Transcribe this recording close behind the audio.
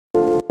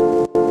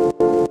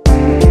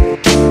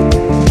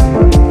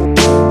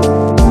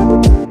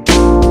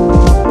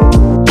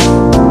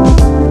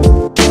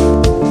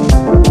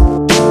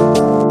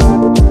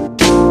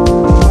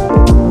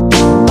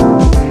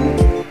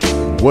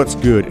What's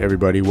good,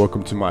 everybody?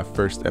 Welcome to my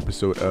first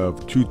episode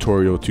of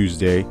Tutorial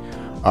Tuesday.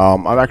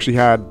 I've actually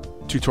had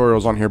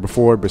tutorials on here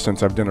before, but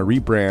since I've done a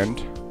rebrand,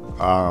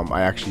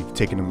 I actually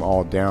taken them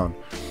all down,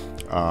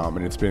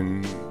 and it's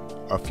been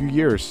a few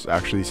years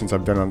actually since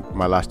I've done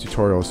my last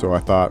tutorial. So I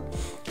thought,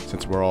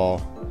 since we're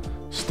all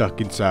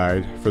stuck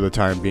inside for the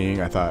time being,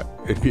 I thought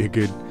it'd be a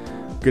good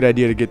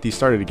idea to get these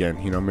started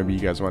again. You know, maybe you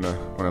guys want to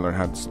learn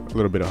how to, a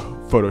little bit of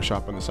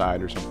Photoshop on the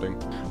side or something.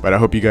 But I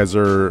hope you guys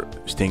are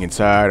staying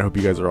inside. I hope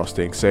you guys are all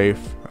staying safe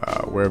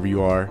wherever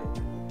you are.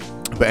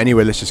 But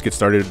anyway, let's just get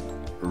started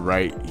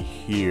right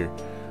here.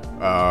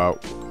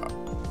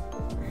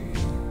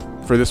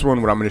 For this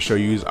one, what I'm going to show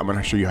you is I'm going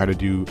to show you how to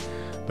do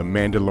the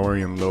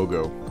Mandalorian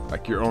logo,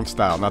 like your own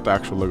style, not the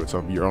actual logo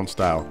itself, your own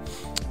style.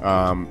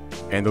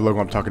 And the logo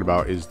I'm talking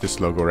about is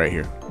this logo right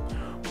here.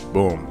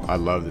 Boom! I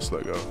love this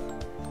logo.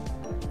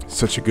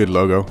 Such a good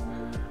logo.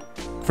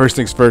 First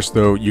things first,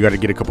 though, you got to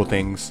get a couple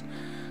things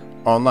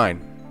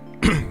online.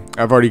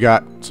 I've already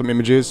got some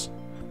images,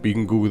 but you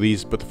can Google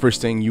these. But the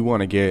first thing you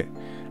want to get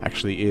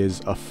actually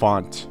is a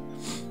font.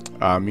 You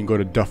can go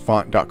to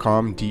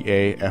dafont.com,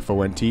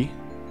 D-A-F-O-N-T,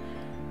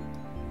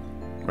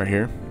 right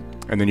here,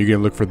 and then you're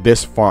gonna look for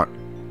this font.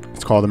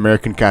 It's called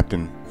American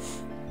Captain.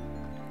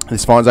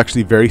 This font is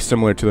actually very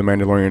similar to the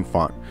Mandalorian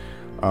font,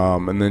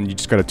 and then you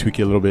just gotta tweak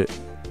it a little bit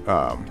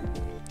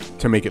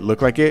to make it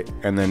look like it,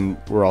 and then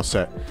we're all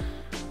set.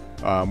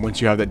 Once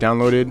you have that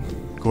downloaded,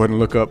 go ahead and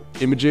look up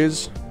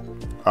images.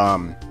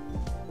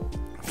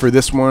 For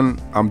this one,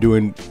 I'm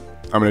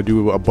gonna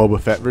do a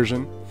Boba Fett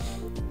version,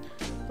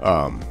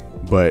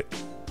 but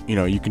you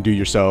know, you can do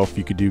yourself,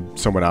 you could do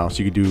someone else,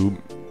 you could do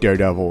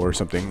Daredevil or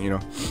something. You know,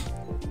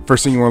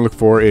 first thing you want to look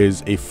for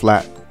is a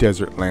flat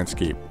desert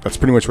landscape. That's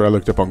pretty much what I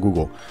looked up on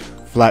Google.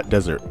 Flat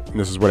desert, and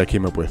this is what I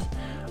came up with.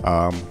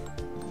 I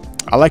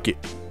like it.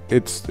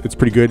 It's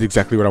pretty good,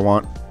 exactly what I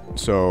want.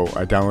 So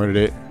I downloaded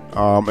it,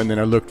 and then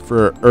I looked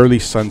for early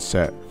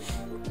sunset.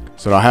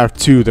 So I have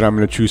two that I'm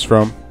going to choose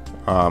from.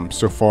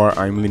 So far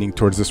I'm leaning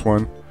towards this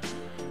one,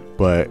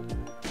 but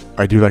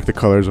I do like the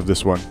colors of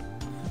this one.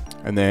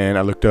 And then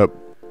I looked up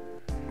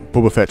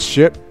Boba Fett's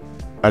ship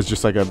as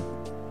just like a,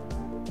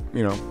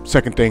 you know,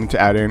 second thing to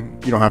add in.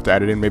 You don't have to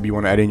add it in, maybe you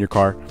want to add in your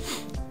car.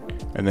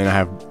 And then I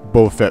have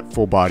Boba Fett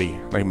full body,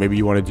 like maybe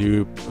you want to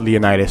do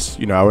Leonidas.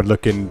 You know, I would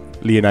look in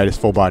Leonidas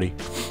full body.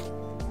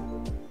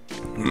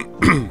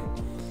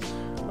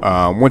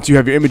 Once you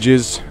have your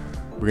images,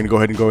 we're gonna go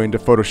ahead and go into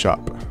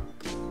Photoshop.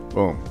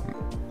 Boom.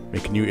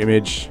 Make a new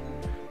image.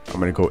 I'm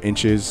gonna go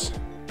inches.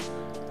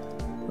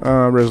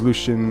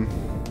 Resolution,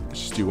 let's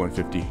just do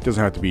 150.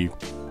 Doesn't have to be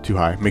too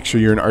high. Make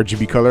sure you're in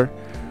RGB color.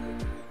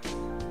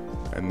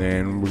 And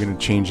then we're gonna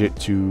change it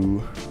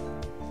to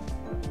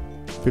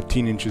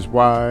 15 inches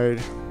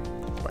wide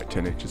by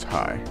 10 inches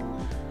high.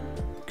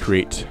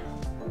 Create.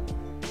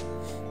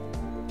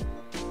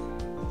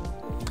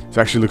 This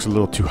actually looks a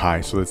little too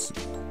high, so let's,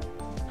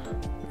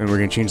 and we're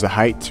gonna change the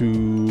height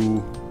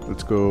to,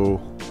 let's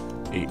go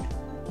 8.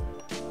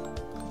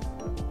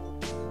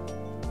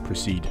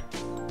 Proceed.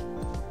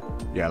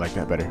 Yeah, I like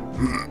that better.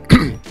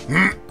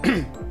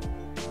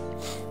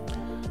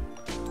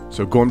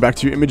 So going back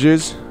to your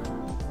images,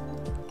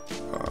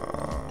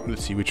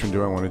 let's see, which one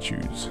do I want to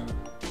choose?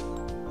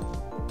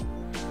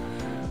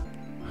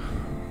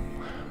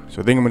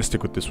 So I think I'm going to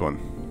stick with this one.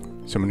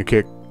 So I'm going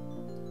to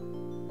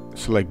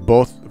select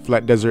both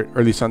flat desert,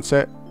 early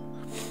sunset,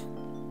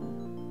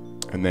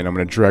 and then I'm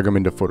going to drag them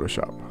into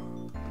Photoshop.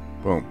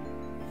 Boom.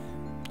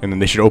 And then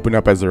they should open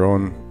up as their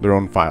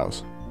own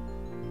files.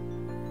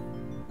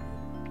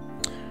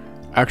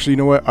 Actually, you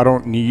know what? I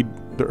don't need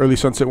the early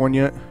sunset one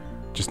yet.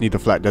 Just need the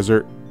flat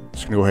desert.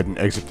 Just gonna go ahead and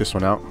exit this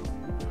one out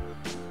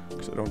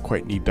because I don't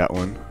quite need that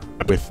one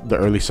with the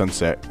early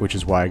sunset, which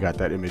is why I got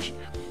that image.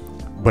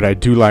 But I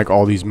do like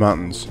all these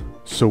mountains.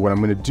 So what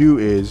I'm gonna do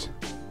is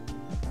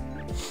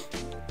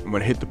I'm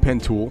gonna hit the pen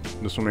tool,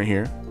 this one right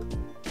here.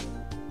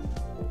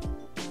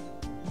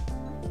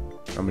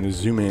 I'm gonna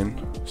zoom in,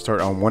 start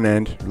on one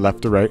end,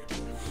 left to right,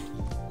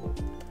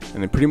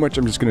 and then pretty much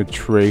I'm just gonna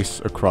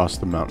trace across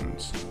the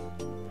mountains.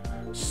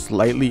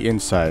 Slightly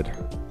inside.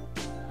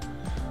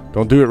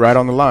 Don't do it right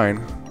on the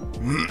line.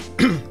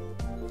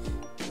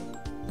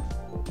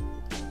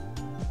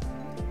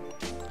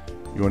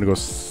 You want to go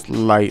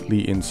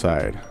slightly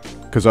inside,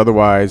 because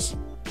otherwise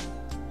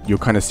you'll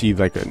kind of see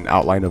like an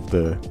outline of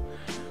the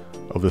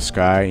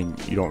sky, and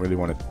you don't really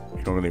want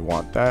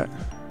that.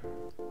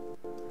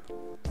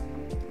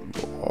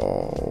 Go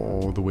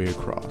all the way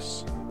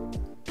across.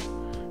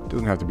 It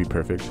doesn't have to be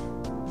perfect.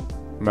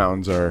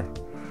 Mountains are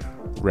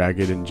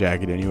ragged and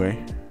jagged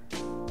anyway.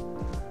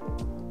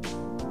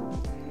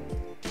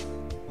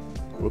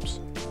 Whoops.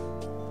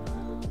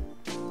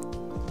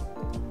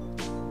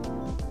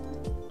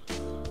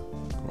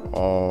 Go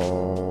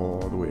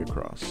all the way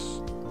across.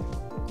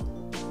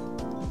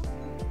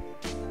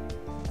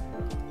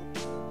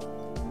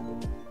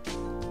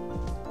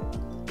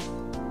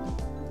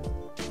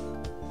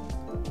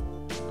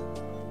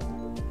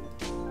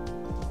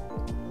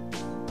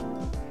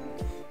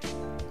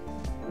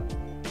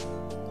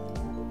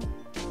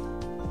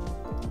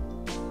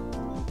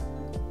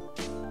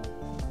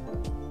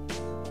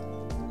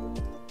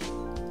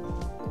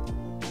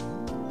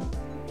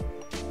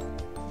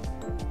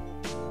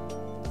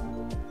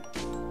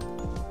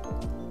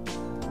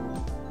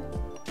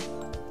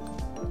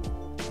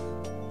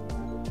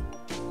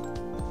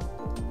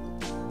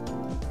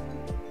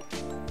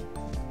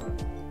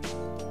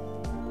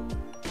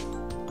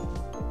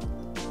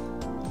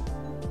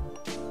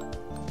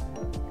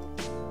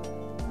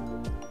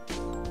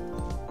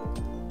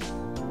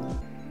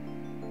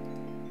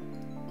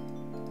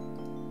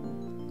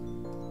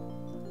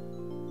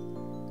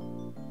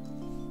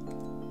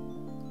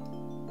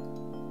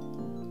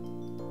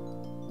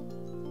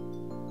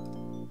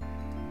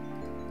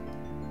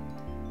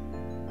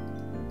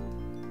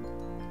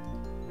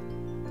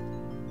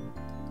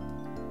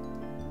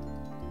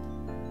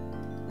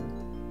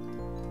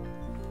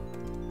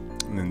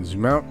 and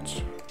zoom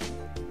out.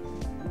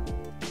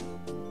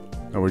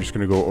 And we're just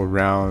gonna go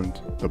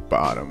around the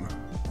bottom.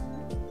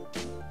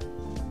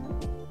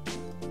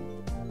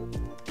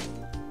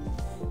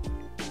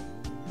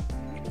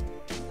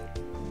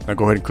 Now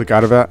go ahead and click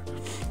out of that.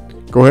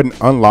 Go ahead and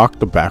unlock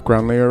the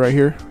background layer right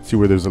here. See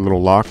where there's a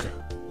little lock?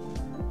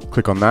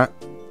 Click on that.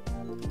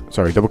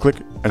 Sorry, double click,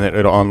 and then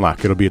it'll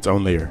unlock. It'll be its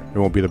own layer. It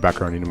won't be the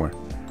background anymore.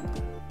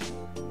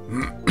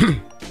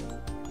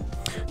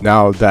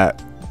 Now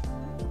that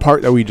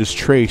part that we just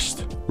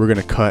traced, we're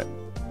gonna cut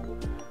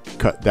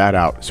that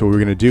out. So what we're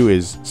gonna do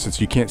is,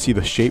 since you can't see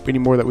the shape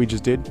anymore that we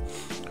just did,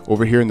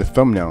 over here in the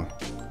thumbnail,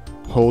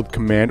 hold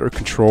Command or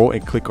Control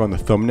and click on the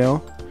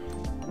thumbnail,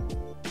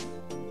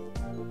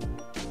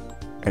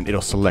 and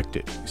it'll select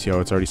it. See how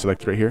it's already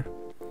selected right here?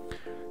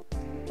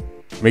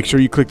 Make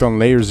sure you clicked on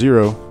layer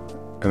 0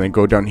 and then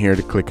go down here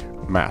to click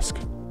mask.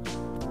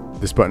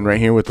 This button right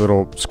here with the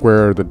little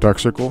square or the dark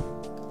circle,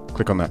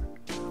 click on that.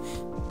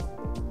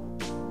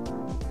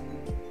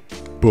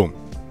 Boom.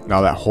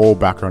 Now that whole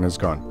background is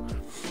gone.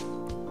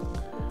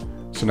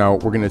 So now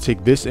we're gonna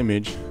take this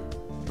image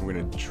and we're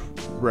gonna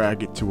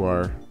drag it to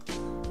our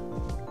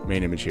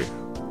main image here.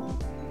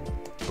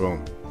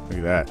 Boom. Look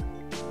at that.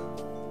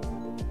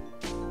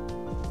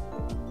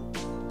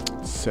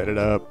 Set it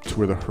up to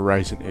where the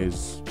horizon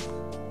is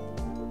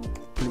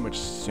pretty much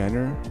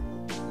center.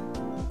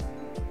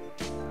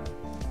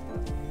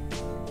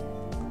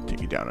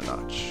 Take it down a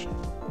notch.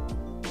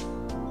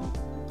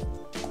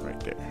 Right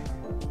there.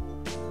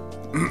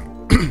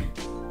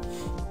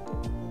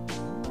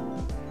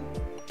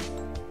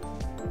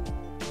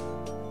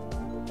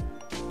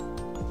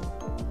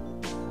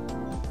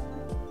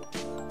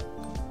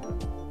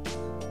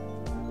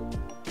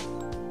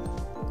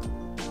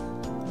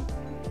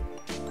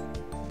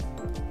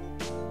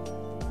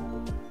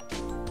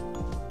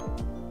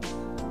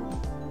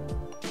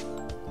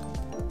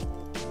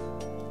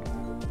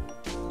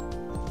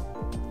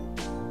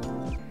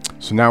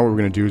 So now what we're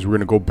going to do is we're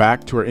going to go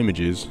back to our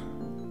images.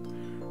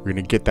 We're going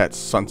to get that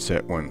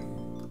sunset one.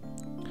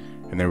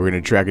 And then we're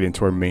going to drag it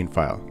into our main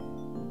file.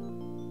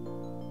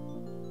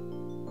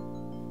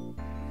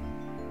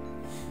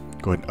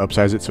 Go ahead and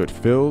upsize it so it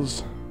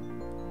fills.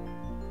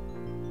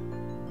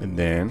 And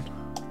then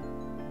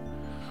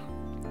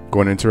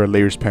going into our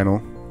layers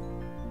panel,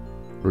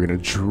 we're going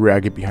to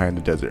drag it behind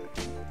the desert.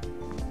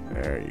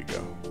 There you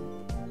go.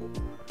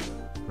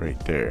 Right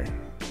there.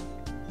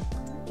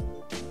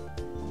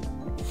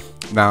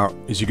 Now,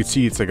 as you can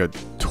see, it's like a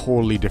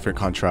totally different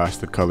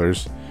contrasted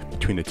colors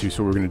between the two.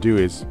 So what we're going to do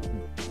is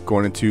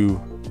going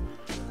into,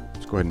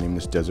 let's go ahead and name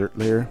this desert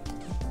layer.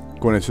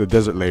 Going into the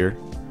desert layer,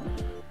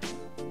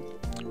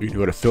 you're going to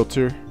go to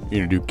filter, you're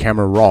going to do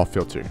camera raw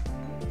filter.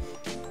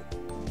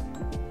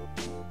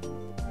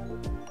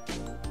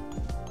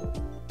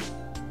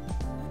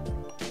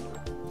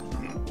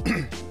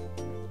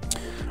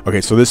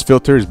 Okay, so this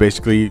filter is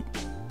basically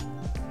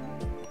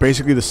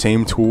the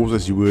same tools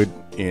as you would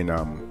in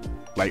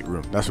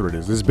Lightroom. That's what it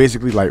is. This is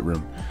basically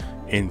Lightroom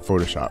in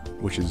Photoshop,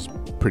 which is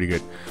pretty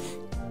good.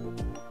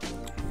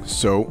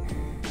 So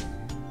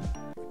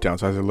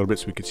downsize it a little bit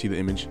so we can see the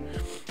image.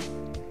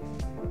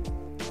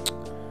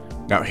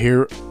 Now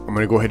here, I'm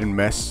going to go ahead and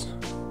mess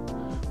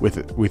with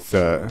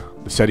the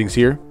settings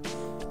here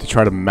to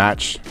try to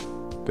match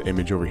the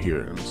image over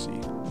here. Let me see.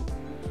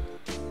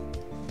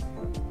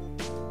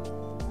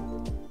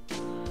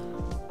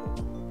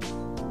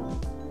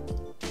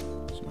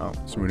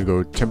 So we're gonna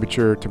go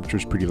temperature. Temperature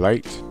is pretty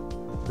light,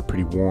 or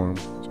pretty warm.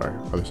 Sorry,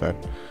 other side.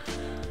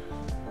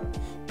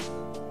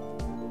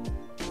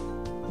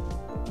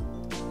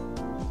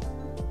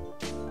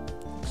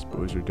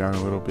 Exposure down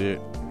a little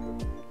bit.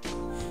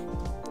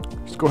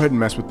 Just go ahead and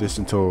mess with this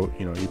until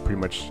you're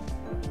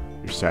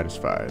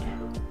satisfied.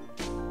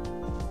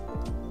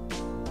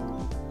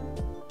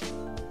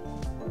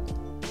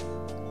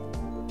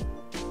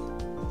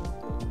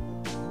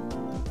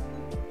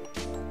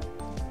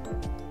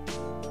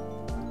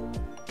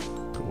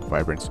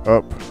 Vibrance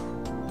up.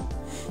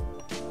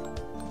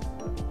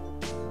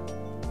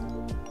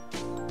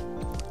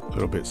 A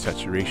little bit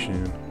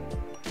saturation.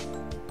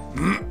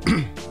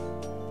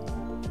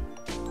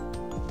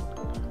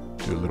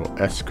 Do a little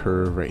S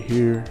curve right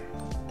here.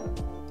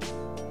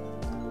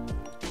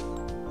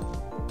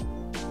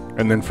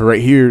 And then for right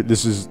here,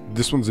 this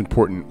one's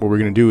important. What we're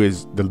gonna do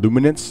is the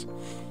luminance.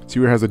 See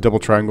where it has the double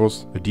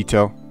triangles, the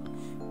detail.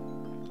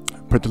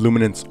 Put the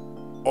luminance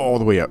all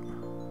the way up.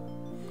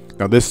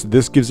 Now this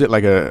gives it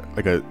like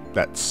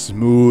that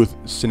smooth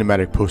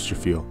cinematic poster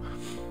feel,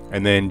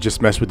 and then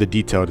just mess with the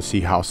detail to see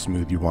how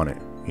smooth you want it.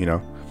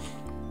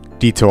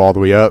 Detail all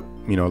the way up,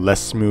 less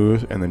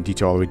smooth, and then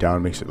detail all the way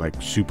down makes it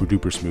like super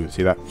duper smooth.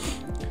 See that?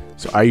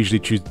 So I usually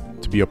choose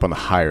to be up on the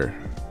higher,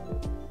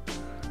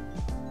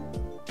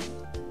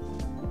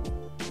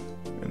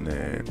 and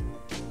then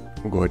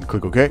we'll go ahead and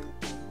click OK.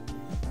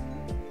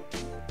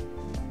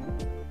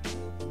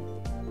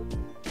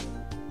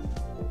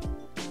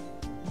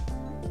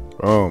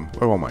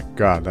 Oh my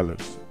god, that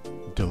looks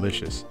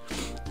delicious.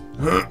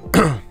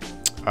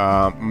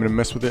 I'm gonna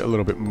mess with it a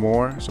little bit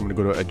more, so I'm gonna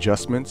go to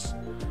adjustments,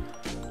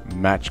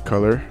 match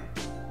color,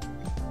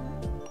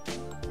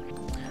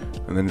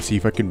 and then see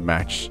if I can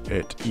match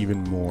it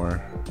even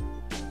more.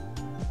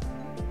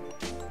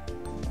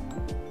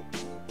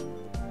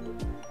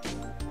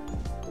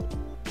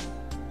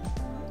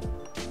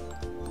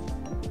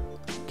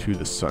 To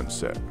the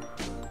sunset.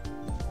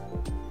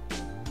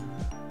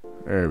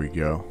 There we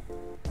go.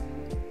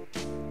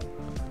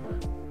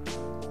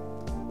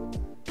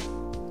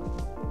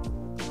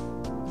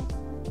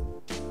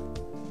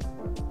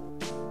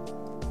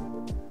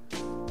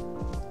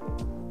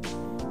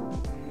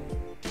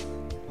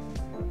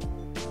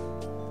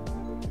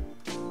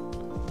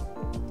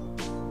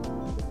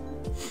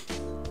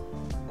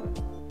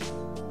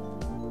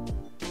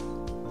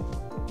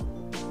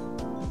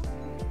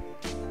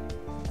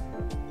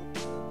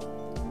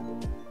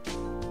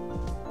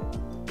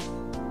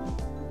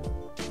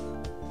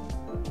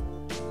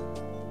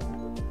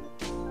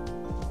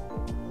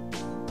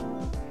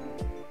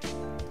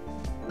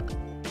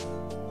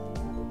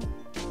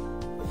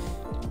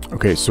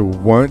 Okay, so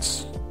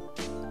once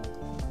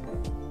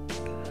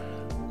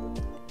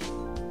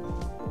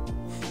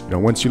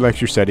once you like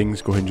your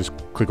settings, go ahead and just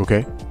click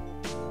OK.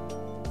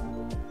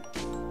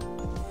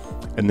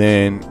 And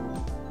then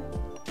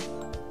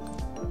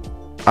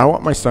I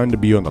want my sun to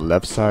be on the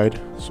left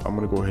side, so I'm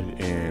gonna go ahead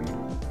and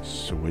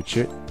switch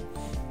it.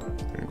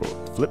 I'm gonna go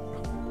flip,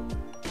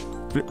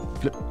 flip,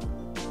 flip.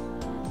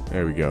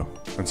 There we go.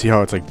 And see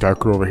how it's like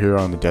darker over here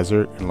on the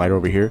desert and lighter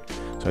over here?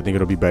 So I think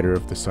it'll be better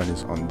if the sun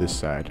is on this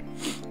side.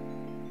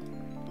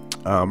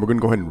 We're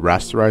gonna go ahead and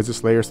rasterize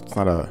this layer so it's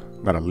not a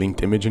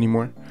linked image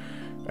anymore.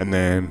 And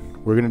then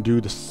we're gonna do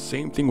the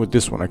same thing with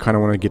this one. I kind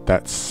of want to get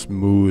that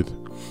smooth,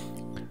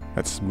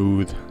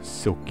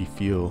 silky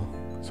feel.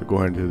 So go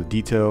ahead and do the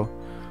detail,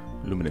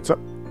 luminance up,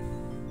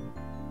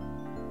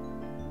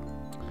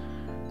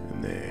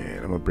 and then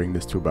I'm gonna bring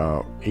this to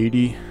about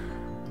 80.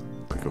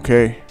 Click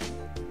OK.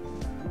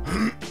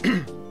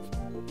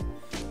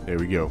 There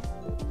we go.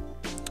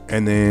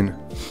 And then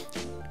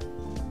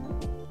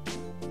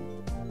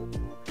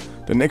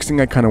the next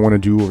thing I kind of want to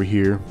do over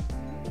here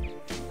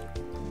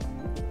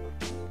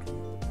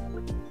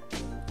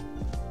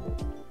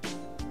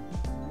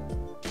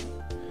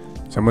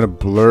is I'm going to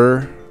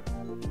blur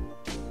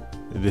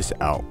this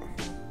out,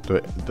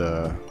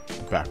 the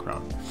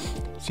background.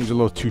 It seems a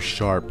little too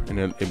sharp, and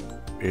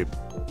it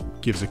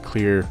gives a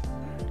clear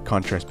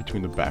contrast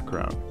between the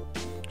background.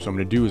 So I'm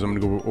going to do is I'm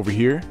going to go over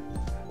here,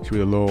 see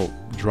with a little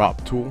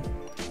drop tool.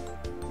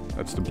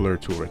 That's the blur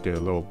tool right there, a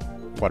little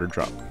water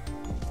drop.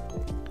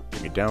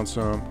 Bring it down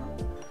some.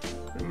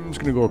 I'm just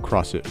gonna go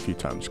across it a few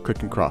times.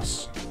 Click and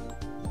cross.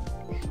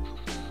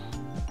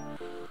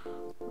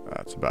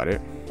 That's about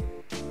it.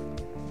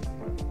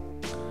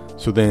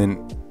 So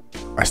then,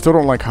 I still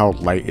don't like how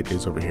light it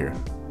is over here.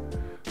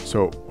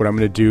 So what I'm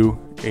gonna do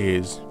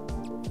is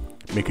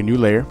make a new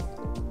layer.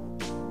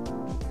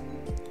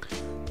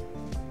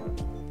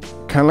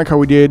 Kind of like how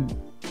we did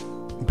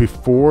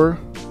before.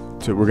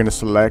 So we're gonna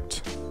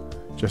select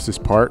just this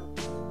part,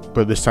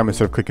 but this time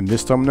instead of clicking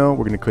this thumbnail,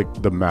 we're gonna click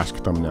the mask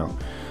thumbnail.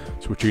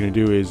 So what you're gonna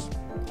do is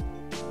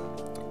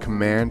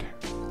command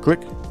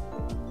click.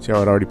 See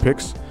how it already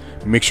picks?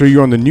 Make sure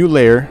you're on the new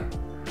layer.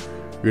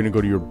 You're gonna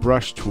go to your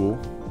brush tool,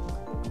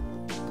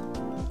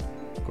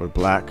 go to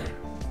black,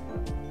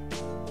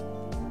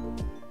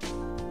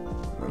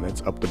 and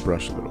let's up the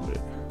brush a little bit.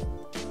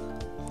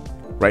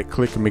 Right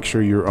click and make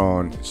sure you're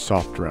on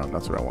soft round.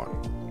 That's what I want.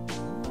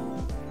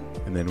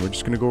 And then we're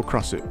just gonna go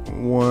across it.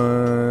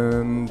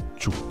 1,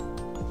 2.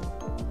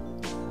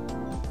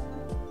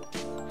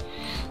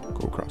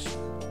 Go across.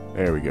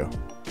 There we go.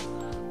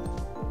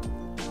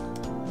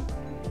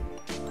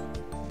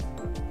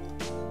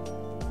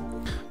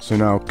 So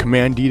now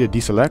Command D to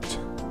deselect.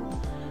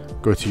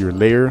 Go to your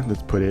layer.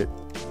 Let's put it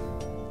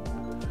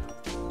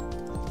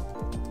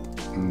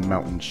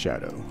mountain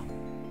shadow.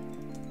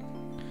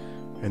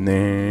 And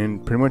then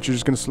pretty much you're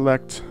just gonna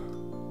select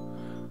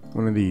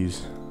one of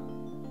these.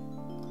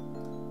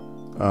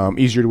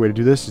 Easier way to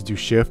do this is do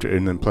shift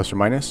and then plus or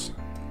minus.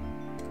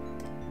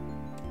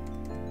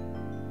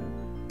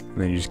 And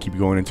then you just keep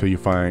going until you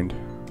find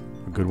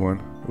a good one.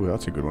 Oh,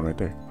 that's a good one right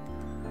there.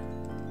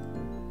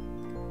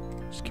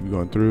 Just keep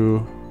going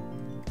through.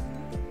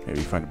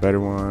 Maybe find a better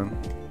one.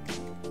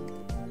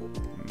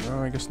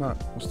 No, I guess not.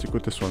 We'll stick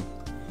with this one.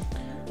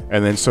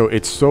 And then so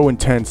it's so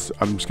intense,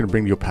 I'm just gonna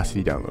bring the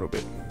opacity down a little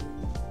bit.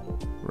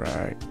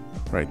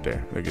 Right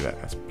there. Look at that.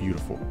 That's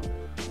beautiful.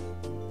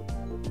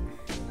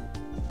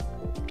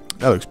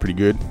 That looks pretty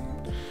good.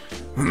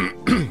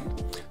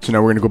 So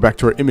now we're gonna go back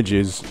to our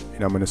images,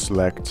 and I'm gonna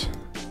select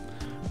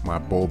my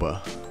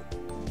boba.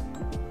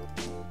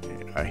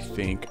 And I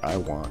think I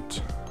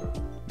want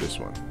this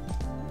one.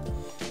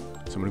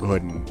 So I'm gonna go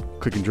ahead and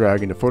click and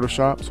drag into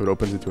Photoshop so it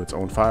opens into its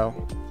own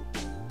file.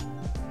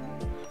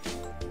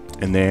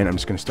 And then I'm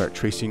just gonna start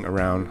tracing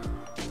around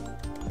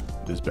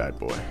this bad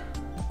boy.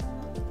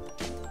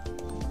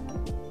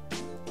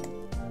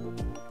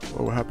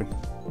 Oh, what happened?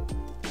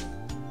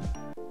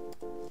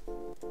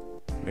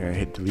 Yeah, I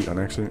hit delete on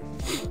accident.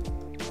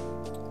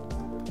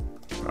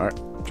 Alright,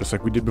 just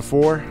like we did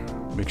before,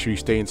 make sure you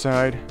stay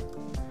inside.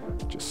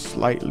 Just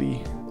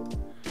slightly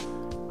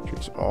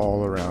trace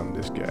all around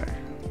this guy.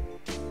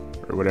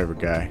 Or whatever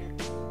guy.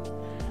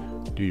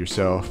 Do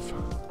yourself.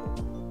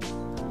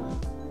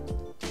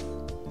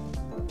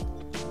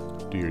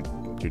 Do your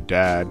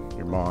dad,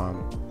 your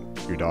mom,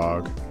 your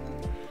dog.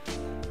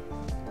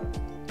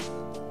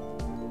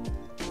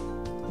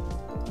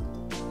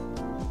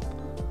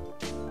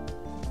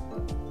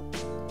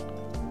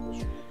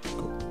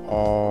 Go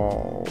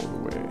all the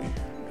way.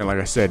 And like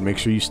I said, make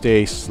sure you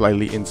stay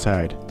slightly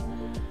inside.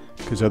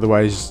 Because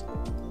otherwise,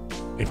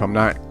 if I'm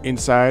not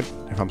inside,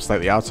 if I'm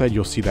slightly outside,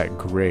 you'll see that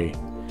gray.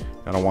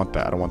 I don't want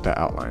that. I don't want that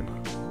outline.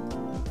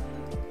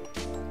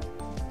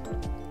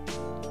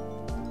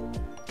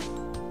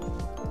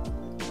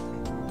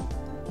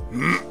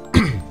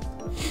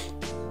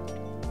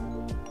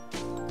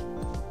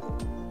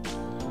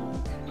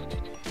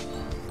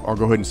 I'll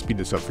go ahead and speed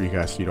this up for you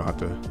guys so you don't have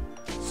to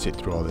sit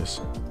through all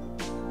this.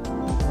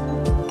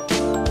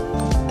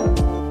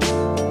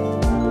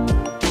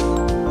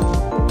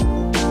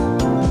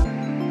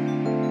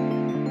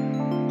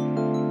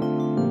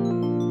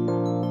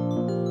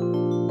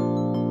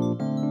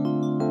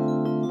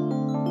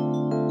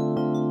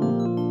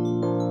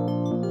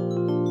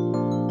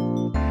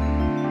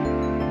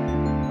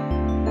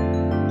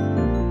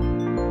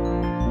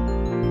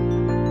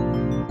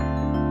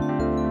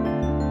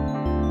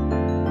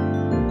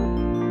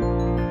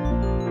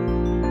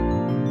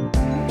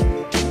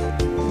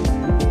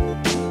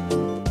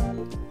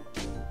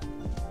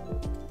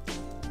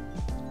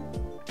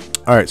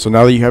 Alright, so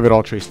now that you have it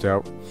all traced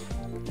out,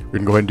 we're going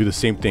to go ahead and do the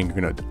same thing. You're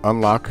going to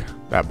unlock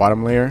that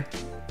bottom layer.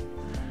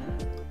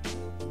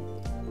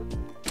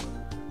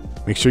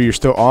 Make sure you're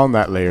still on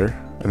that layer,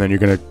 and then you're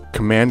going to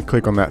command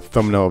click on that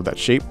thumbnail of that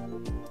shape.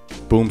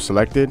 Boom,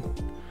 selected.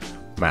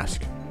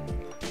 Mask.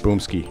 Boom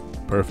ski.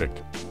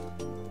 Perfect.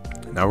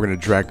 Now we're going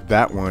to drag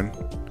that one,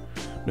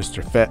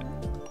 Mr. Fett,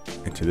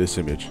 into this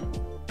image.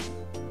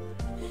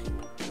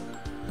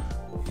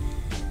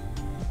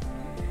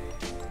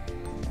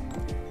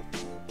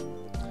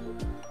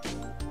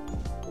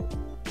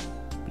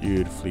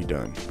 Beautifully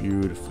done.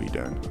 Beautifully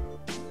done.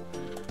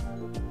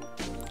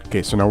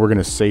 Okay, so now we're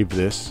gonna save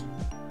this.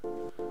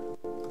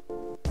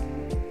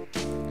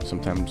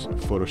 Sometimes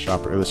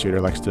Photoshop or Illustrator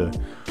likes to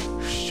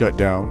shut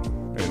down,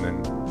 and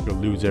then you'll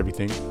lose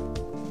everything.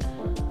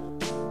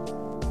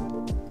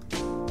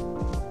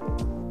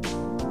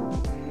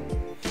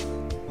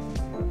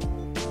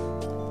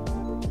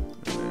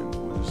 And then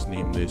we'll just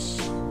name this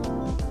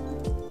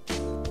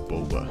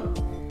Boba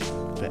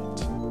Fett.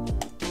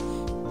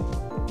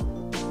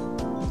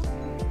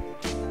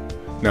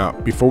 Now,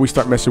 before we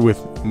start messing with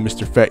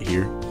Mr. Fett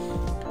here,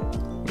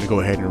 I'm gonna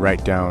go ahead and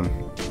write down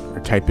or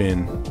type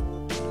in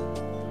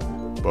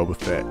Boba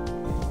Fett,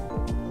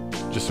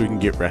 just so we can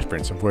get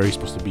reference of where he's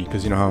supposed to be.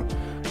 Because you know how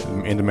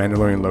in the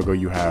Mandalorian logo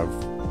you have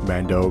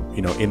Mando,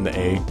 you know, in the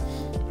A.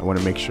 I want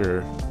to make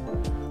sure.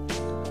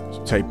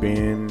 So type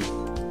in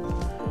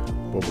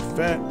Boba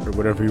Fett or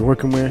whatever you're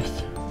working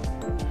with.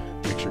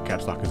 Make sure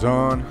caps lock is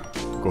on.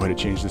 Go ahead and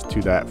change this to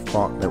that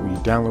font that we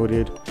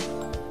downloaded.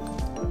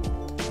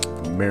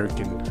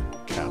 American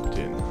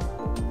Captain.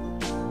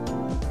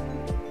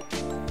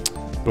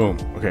 Boom.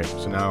 Okay,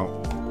 so now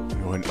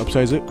go ahead and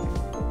upsize it.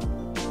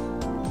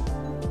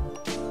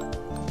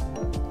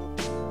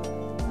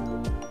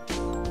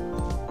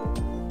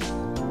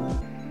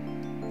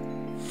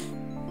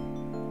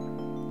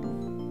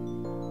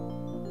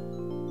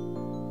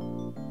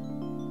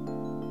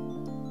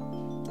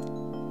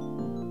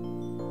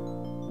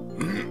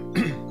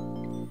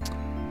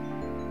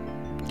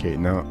 Okay,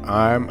 now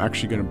I'm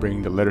actually going to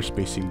bring the letter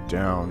spacing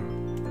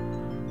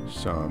down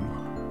some.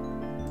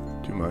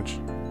 Too much.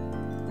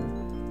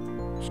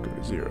 Just go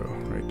to 0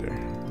 right there.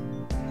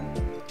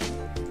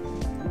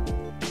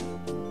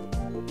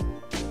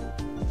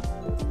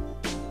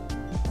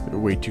 They're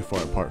way too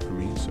far apart for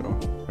me, so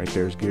right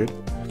there is good.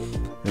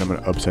 And I'm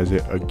going to upsize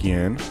it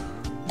again.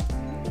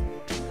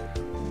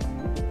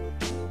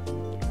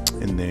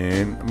 And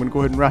then I'm going to go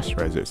ahead and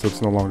rasterize it so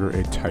it's no longer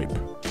a type.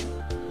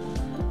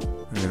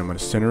 And then I'm going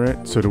to center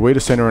it. So the way to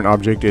center an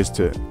object is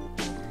to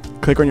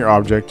click on your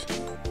object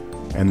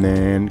and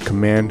then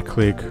command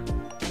click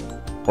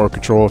or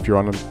control if you're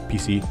on a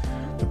PC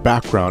the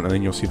background, and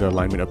then you'll see the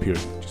alignment up here.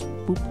 Just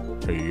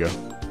boop. There you go.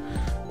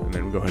 And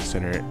then we go ahead and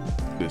center it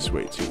this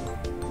way too.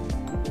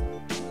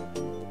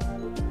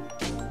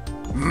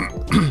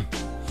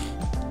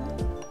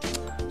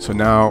 So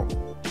now,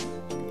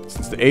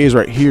 since the A is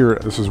right here,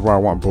 this is where I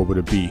want Boba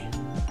to be.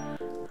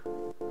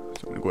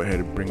 So I'm going to go ahead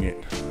and bring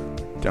it,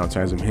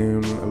 downsize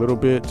him a little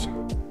bit. And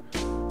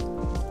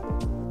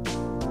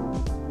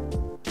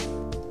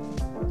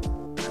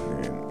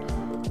then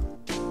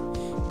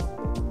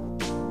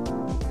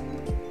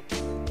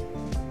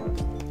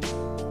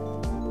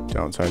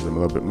downsize him a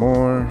little bit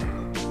more.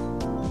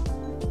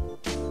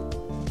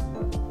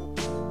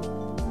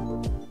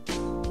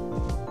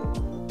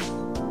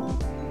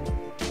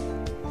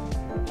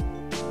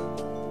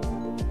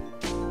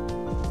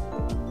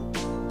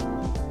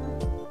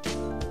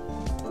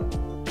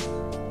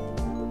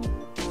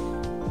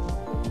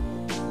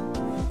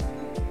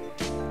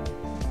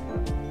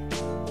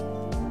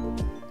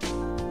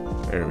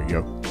 There we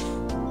go.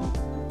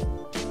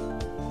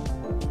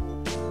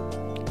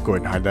 Go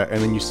ahead and hide that.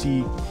 And then you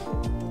see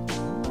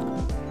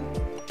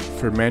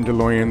for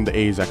Mandalorian, the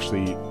A is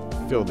actually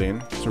filled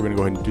in. So we're gonna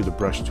go ahead and do the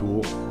brush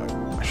tool.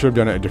 I should have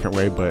done it a different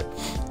way, but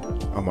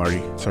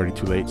it's already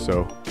too late.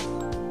 So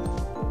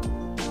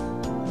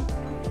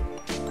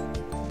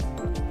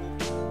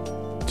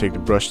take the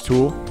brush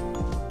tool,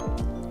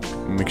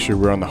 and make sure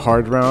we're on the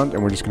hard round,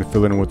 and we're just gonna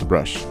fill it in with the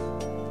brush.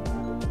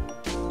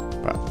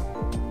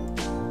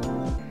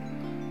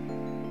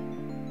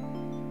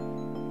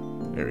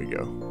 There we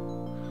go.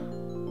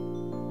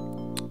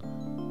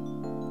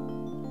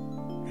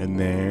 And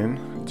then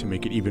to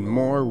make it even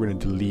more, we're going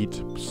to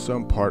delete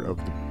some part of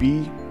the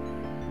B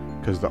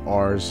because the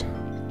R's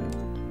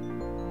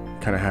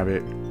kind of have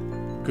it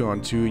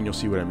gone too, and you'll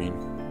see what I mean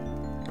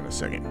in a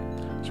second.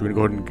 So we're going to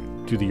go ahead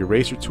and do the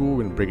eraser tool.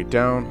 We're going to break it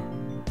down,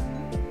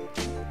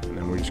 and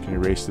then we're just going to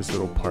erase this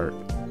little part.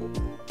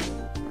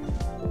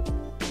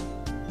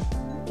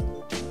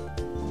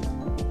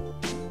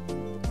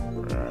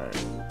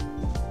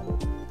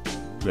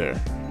 There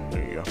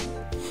you go.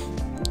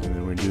 And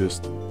then we're gonna do this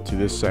to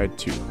this side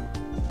too.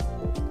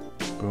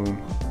 Boom,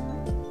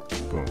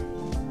 boom.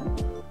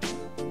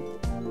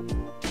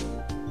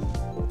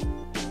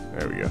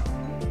 There we go.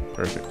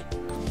 Perfect.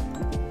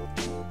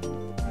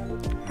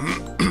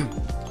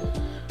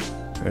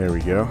 There we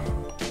go.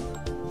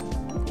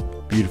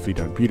 Beautifully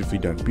done, beautifully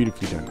done,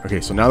 beautifully done. Okay,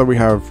 so now that we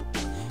have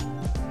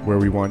where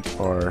we want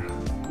our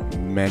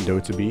Mando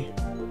to be,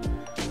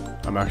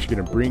 I'm actually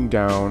gonna bring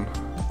down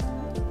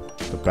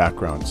the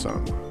background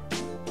some.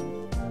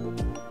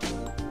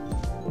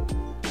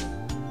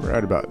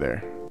 Right about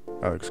there.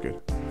 That looks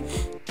good.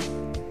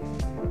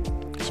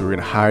 So we're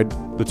gonna hide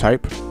the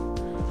type,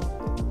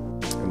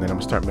 and then I'm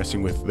gonna start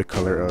messing with the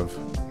color of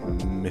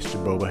Mr.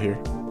 Boba here.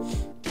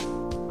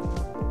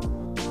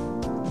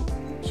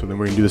 So then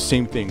we're gonna do the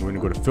same thing. We're gonna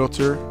go to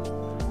filter,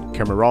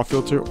 camera raw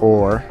filter,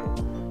 or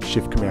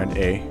shift command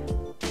A,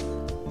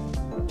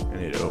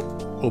 and it'll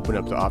open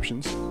up the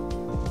options.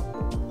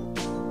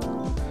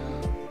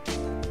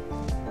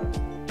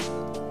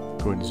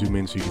 Go ahead and zoom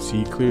in so you can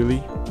see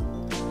clearly.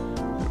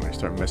 I'm going to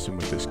start messing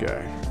with this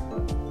guy.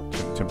 Turn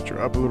the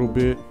temperature up a little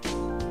bit.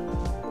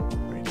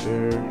 Right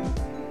there.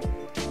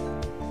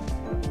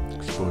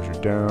 Exposure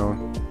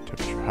down.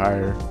 Temperature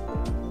higher. I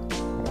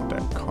want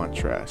that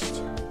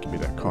contrast. Give me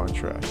that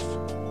contrast.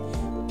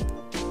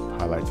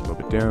 Highlights a little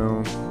bit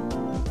down.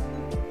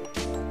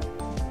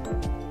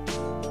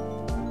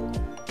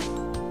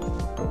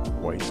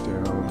 Whites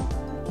down.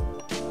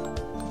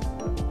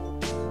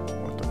 I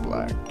want the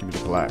black. Give me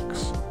the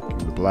blacks.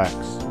 The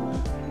blacks,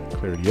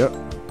 clarity up,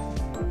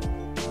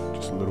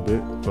 just a little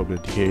bit of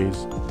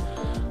decays,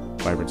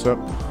 vibrance up,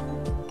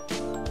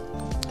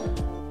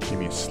 give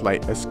me a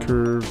slight S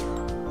curve,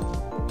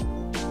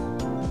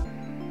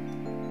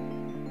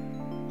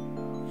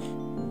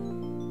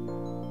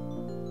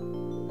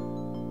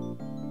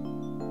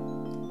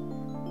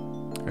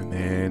 and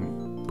then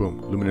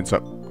boom, luminance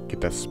up, get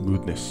that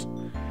smoothness.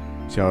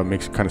 See how it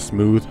makes it kind of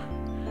smooth?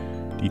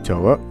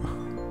 Detail up,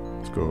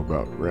 let's go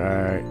about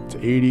right to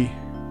 80.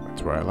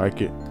 That's where I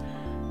like it.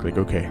 Click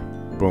OK.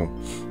 Boom.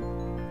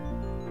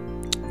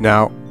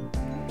 Now,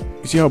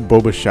 you see how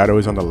Boba's shadow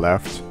is on the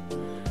left,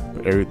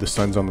 but the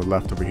sun's on the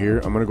left over here?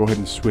 I'm going to go ahead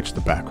and switch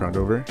the background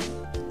over. So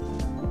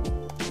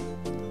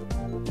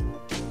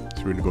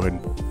we're going to go ahead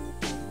and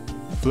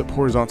flip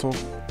horizontal.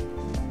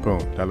 Boom.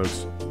 That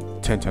looks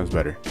 10 times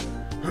better.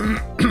 We're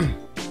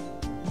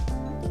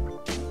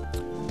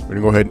going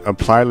to go ahead and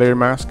apply layer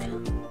mask.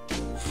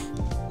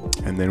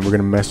 And then we're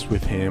gonna mess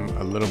with him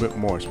a little bit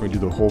more. So we're gonna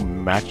do the whole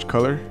match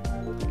color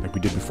like we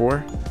did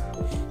before.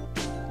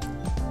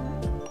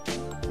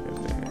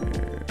 And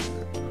then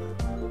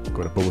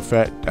go to Boba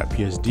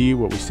Fett.psd,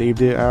 what we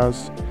saved it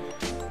as,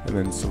 and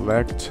then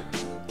select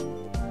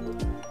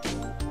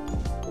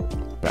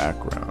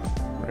background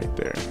right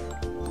there.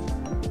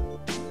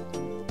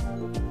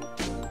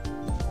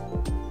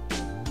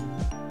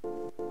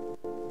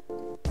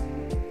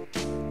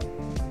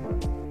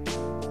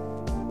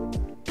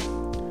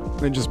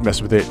 And just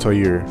mess with it until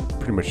you're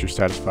pretty much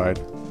satisfied.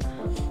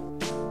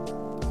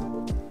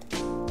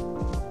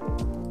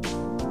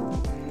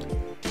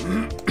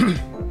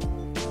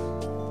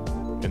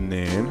 And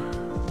then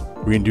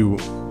we're gonna do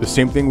the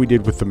same thing we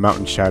did with the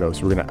mountain shadow.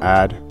 So we're gonna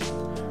add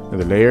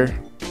another layer.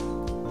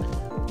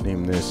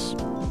 Name this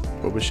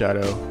Boba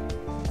Shadow.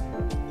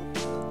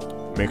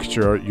 Make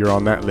sure you're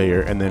on that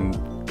layer, and then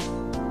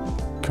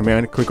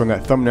command click on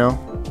that thumbnail.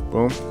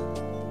 Boom.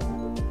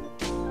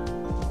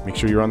 Make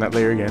sure you're on that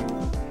layer again.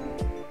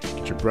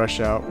 Your brush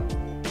out,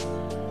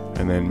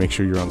 and then make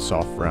sure you're on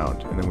soft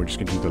round, and then we're just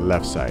gonna do the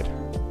left side.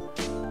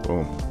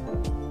 Boom.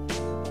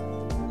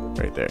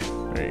 Right there.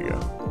 There you go.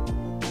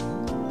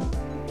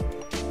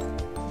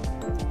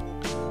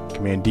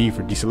 Command D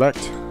for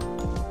deselect,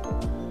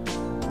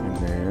 and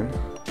then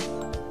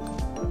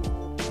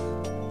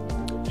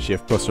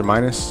shift plus or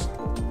minus.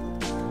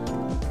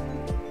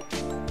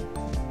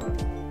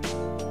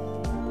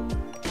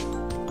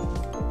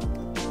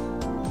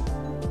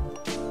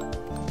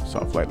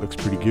 Soft light looks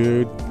pretty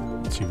good.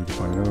 Let's see if we can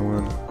find another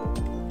one.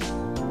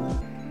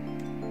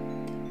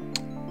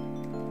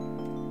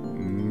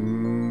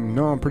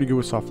 No, I'm pretty good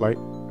with soft light.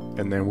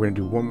 And then we're gonna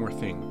do one more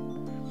thing.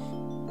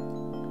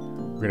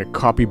 We're gonna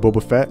copy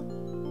Boba Fett,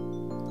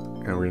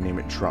 and we're gonna name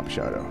it Drop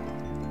Shadow.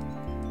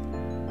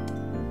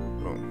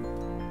 Boom.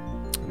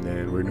 And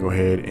then we're gonna go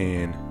ahead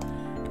and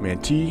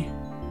Command T.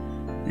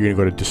 You're gonna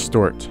go to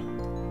Distort.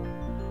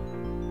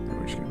 And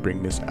we're just gonna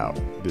bring this out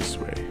this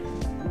way.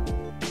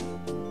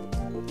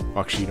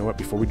 Actually, you know what?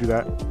 Before we do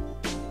that,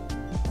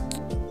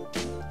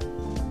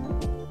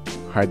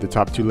 hide the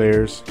top two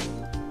layers.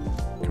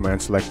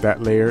 Command select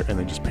that layer and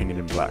then just paint it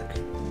in black.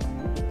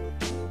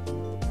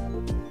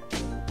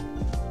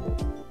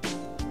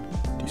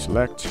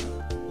 Deselect.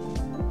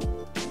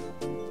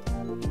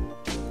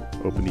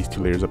 Open these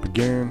two layers up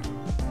again.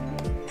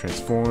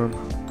 Transform.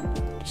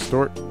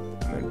 Distort.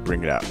 And then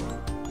bring it out.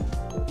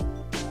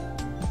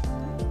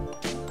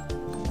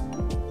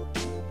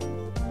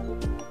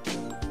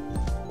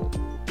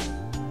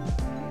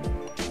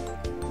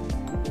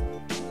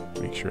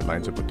 Make sure it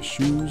lines up with the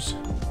shoes.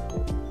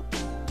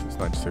 It's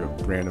not just a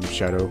random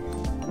shadow.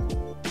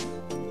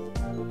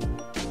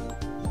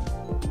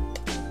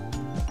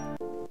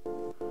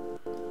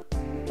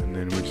 And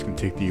then we're just going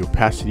to take the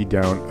opacity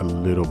down a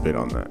little bit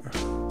on that.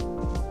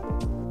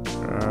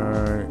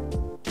 Right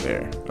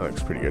there. That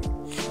looks pretty good.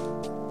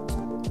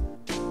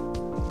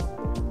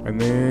 And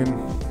then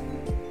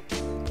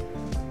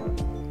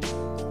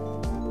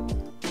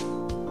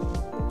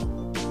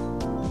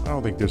I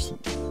don't think there's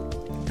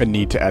a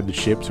need to add the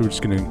ship, so we're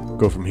just gonna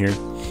go from here. I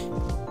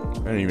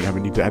don't even have a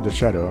need to add the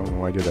shadow. I don't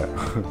know why I did that.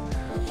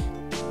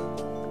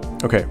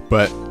 Okay,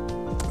 but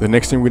the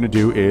next thing we're gonna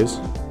do is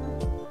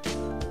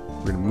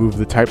we're gonna move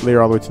the type layer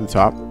all the way to the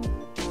top,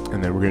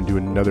 and then we're gonna do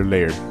another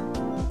layer.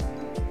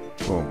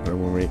 Boom. And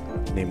we're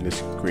gonna name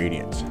this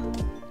gradient.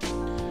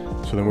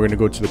 So then we're gonna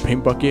go to the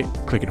paint bucket,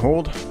 click and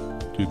hold,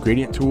 do the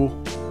gradient tool,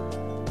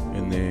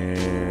 and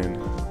then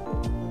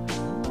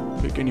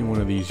pick any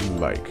one of these you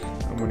like.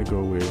 I'm gonna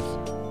go with.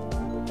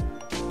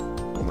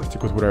 I'm gonna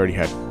stick with what I already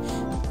had.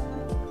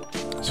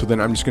 So then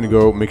I'm just gonna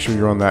go make sure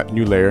you're on that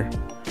new layer,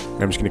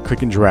 and I'm just gonna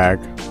click and drag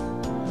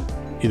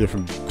either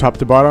from top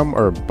to bottom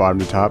or bottom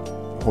to top.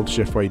 Hold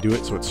shift while you do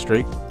it so it's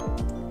straight.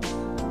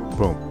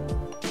 Boom.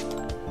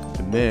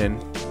 And then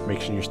make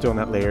sure you're still on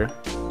that layer.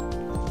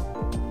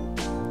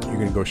 You're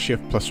gonna go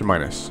shift plus or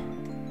minus.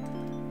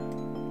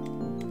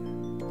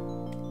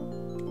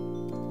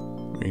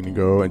 You're gonna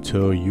go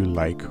until you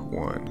like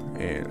one,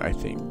 and I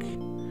think,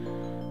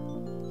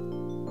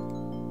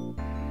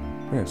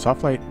 man,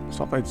 soft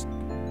light's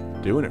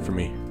doing it for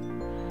me.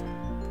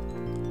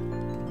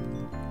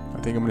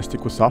 I think I'm gonna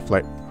stick with soft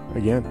light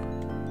again.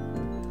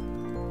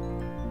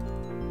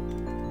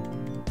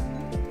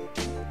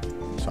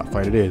 Soft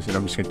light it is, and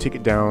I'm just gonna take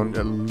it down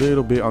a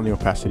little bit on the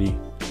opacity,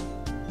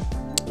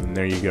 and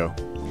there you go.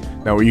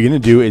 Now what you're gonna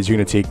do is you're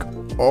gonna take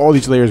all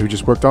these layers we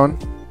just worked on,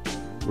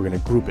 we're gonna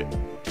group it,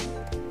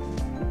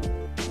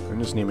 and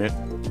just name it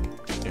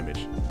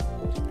image,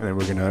 and then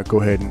we're gonna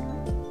go ahead and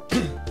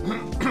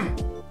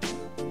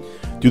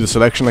do the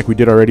selection like we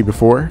did already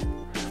before.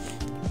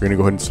 We're gonna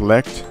go ahead and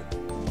select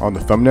on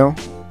the thumbnail,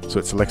 so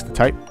it selects the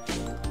type,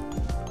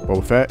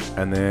 Boba Fett,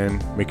 and then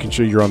making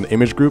sure you're on the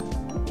image group,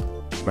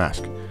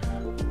 mask.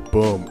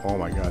 Boom. Oh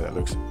my god, that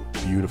looks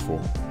beautiful.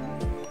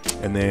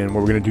 And then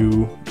what we're gonna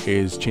do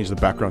is change the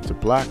background to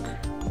black,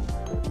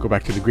 go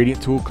back to the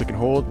gradient tool, click and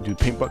hold, do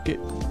the paint bucket,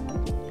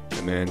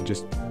 and then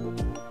just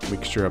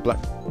make sure a black,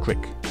 click.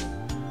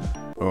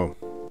 Boom.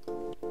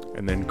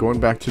 And then going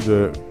back to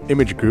the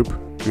image group,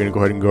 you're gonna go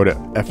ahead and go to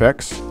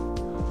FX,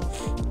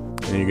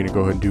 and you're gonna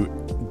go ahead and do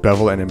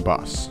bevel and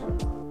emboss,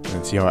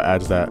 and see how it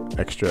adds that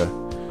extra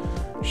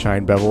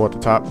shine bevel at the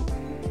top.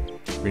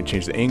 We're gonna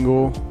change the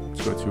angle.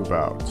 Let's go to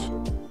about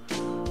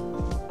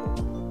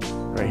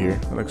right here.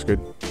 That looks good.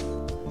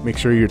 Make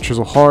sure your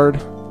chisel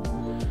hard,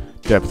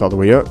 depth all the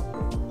way up,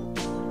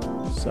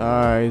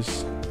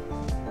 size.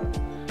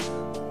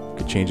 You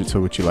can change it to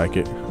what you like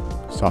it.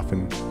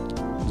 Soften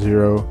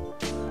 0.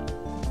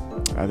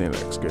 I think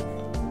that looks good.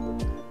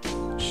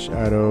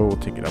 Shadow, we'll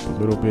take it up a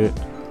little bit.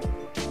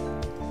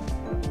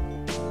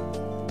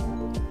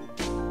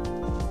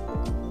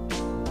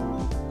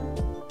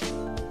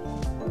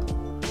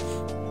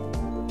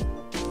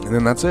 And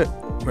then that's it.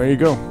 There you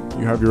go.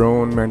 You have your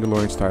own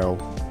Mandalorian style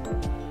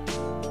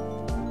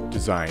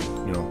design,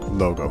 you know,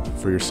 logo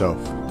for yourself,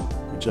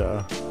 which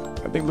I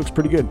think looks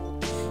pretty good.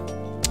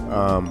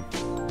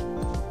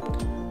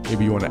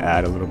 Maybe you want to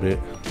add a little bit,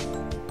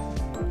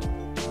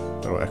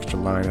 little extra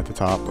line at the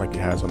top like it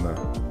has on the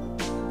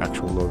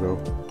actual logo.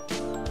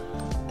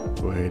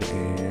 Go ahead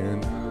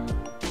and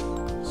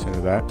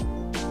center that,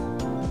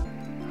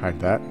 hide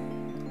that.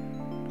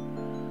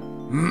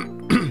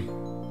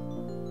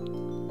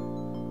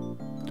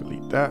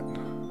 Delete that.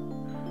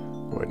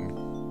 Go ahead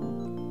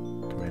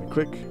and command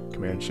click,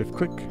 command shift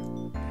click.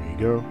 There you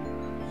go.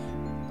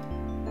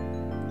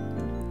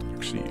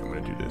 Actually, I'm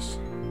gonna do this.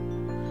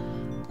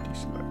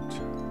 Deselect.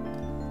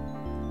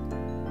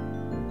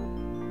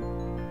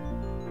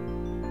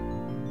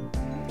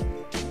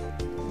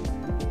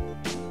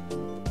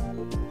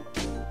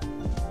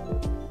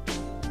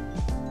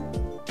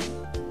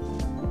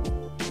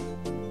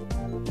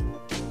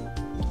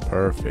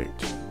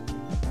 Perfect.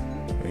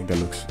 I think that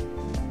looks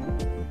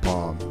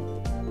bomb.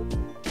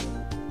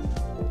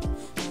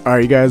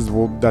 Alright, you guys,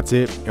 well, that's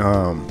it.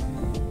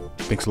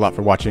 Thanks a lot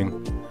for watching.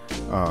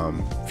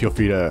 Feel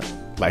free to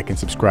like and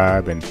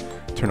subscribe and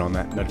turn on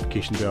that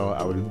notification bell.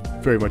 I would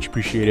very much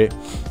appreciate it.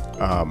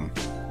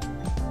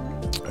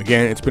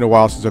 Again, it's been a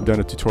while since I've done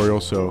a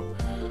tutorial, so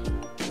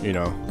you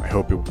know, I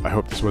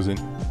hope this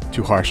wasn't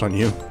too harsh on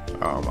you.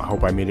 I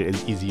hope I made it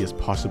as easy as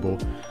possible.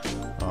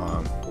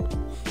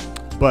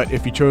 But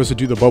if you chose to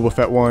do the Boba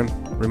Fett one,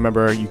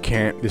 remember, you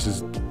can't. This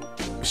is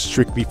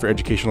strictly for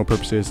educational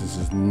purposes. This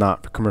is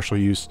not for commercial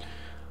use.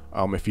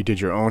 If you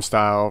did your own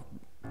style,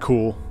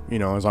 cool. You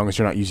know, as long as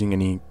you're not using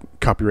any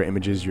copyright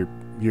images,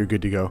 you're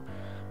good to go.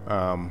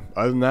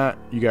 Other than that,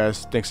 you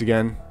guys, thanks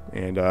again,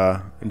 and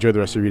enjoy the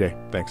rest of your day.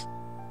 Thanks.